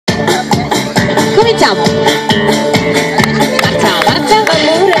Cominciamo. Marcia, marcia.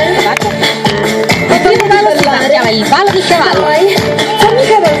 Il primo ballo si chiama il ballo di cavallo. Fammi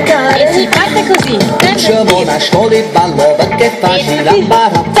cavalcare. E si parte così. Facciamo una scuola di ballo perché è facile da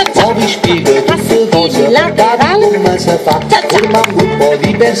imparare. Poi vi spiego tutte cose per capire come si fa. Forma un gruppo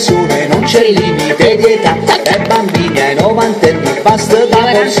di persone, non c'è limite di età. Dai bambini ai novantenni basta da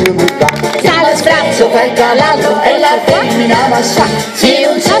forse buttare. Sale il braccio, Fai il cavallo e la femmina va sa. se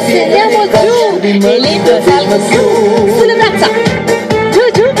non ci assediamo giù e l'Indo salgo su. Sulle braccia. Giù,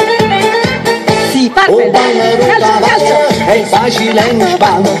 giù. Si parte. Un ballo Calcio, calcio. è facile in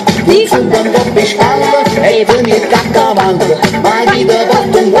spalla. Sì. Tu quando per scala e vieni a cavallo. Ma chi ti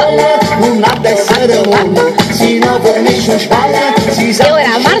porta un gol non ha da essere mondo. Se non fornisce un spalla si sa. E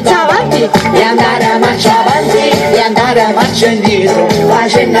ora marcia avanti. E andare a marcia avanti e andare a marcia indietro.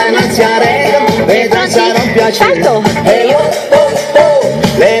 Facendo innanzi a regno vedrai sarà un piacere. Salto. E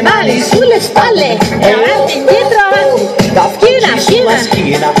le mani Sulle spalle. E avanti, indietro, avanti. da Schiena, sulla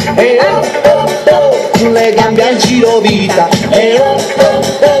schiena. schiena e sulle gambe al giro vita e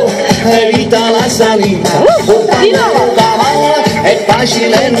evita la salita. Di nuovo. Cavallo è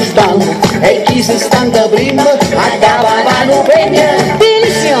facile non sballo e chi si stanca prima a cavallo pegna.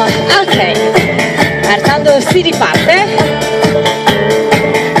 Benissimo. Ok. Marciando si riparte.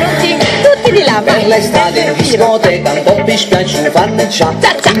 Tutti di là. Per Vai. l'estate in discoteca un po' più spiace fanno ciao.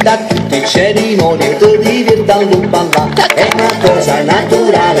 Da tutti i cerimoni e ti diverti allo ballare. È una cosa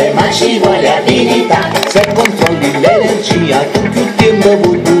naturale ma ci vuole abilità. Se controlli l'energia tu più tempo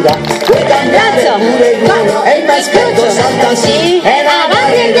puoi durare. Puoi cambiare pure tu e il maschetto salta su. Sì. E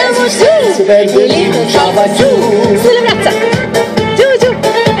Avanti andiamo su. per venire ciao giù. Sulle braccia. Giù, giù.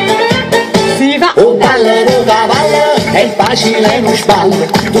 Si va. Un ballo di cavallo è facile non sballo.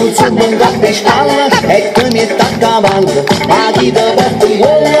 Tu sei un gambe spalla e tu mi sta a cavallo. Ma chi ti porta un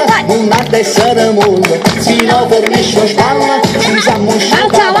gol non ha da essere mondo. Se non fornisce un spalla si sa Marcia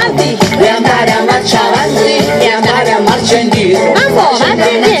avanti. e andare a marcia avanti e andare a marcia indietro. Un po' avanti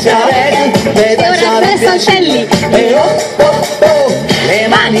e indietro. E ora tre saltelli. E le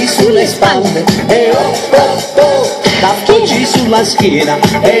mani sulle spalle e appoggi sulla schiena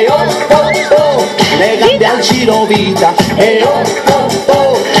e le gambe al giro vita e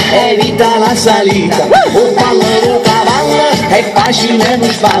evita la salita. Un ballo di cavallo è facile non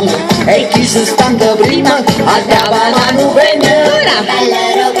sballo e chi si stanca prima a cavallo non pegna. Ora.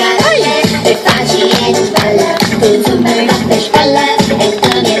 È facile non sballa, tu zumba per spalla e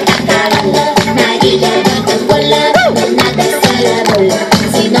torni a cavallo. Ma chi ti porta un gol non ha da essere bolla.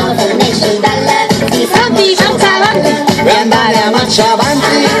 Se non fornisce sballa, si sa Avanti, marcia avanti. E andare a marcia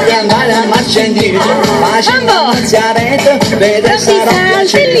avanti e andare a marcia indietro. Facendo innanzi a rete vedrai sarà un piacere.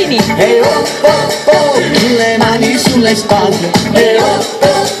 saltellini. E le mani sulle spalle e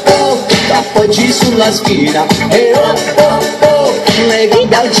appoggi sulla schiena e le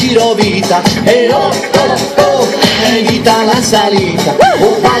gambe al giro vita e evita la salita.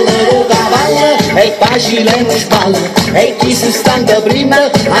 Un ballo di cavallo è facile non sballo e chi si stanca prima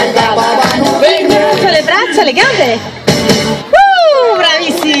a cavallo venga. Le braccia, le gambe.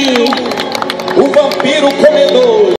 Bravissimi. O vampiro comedor.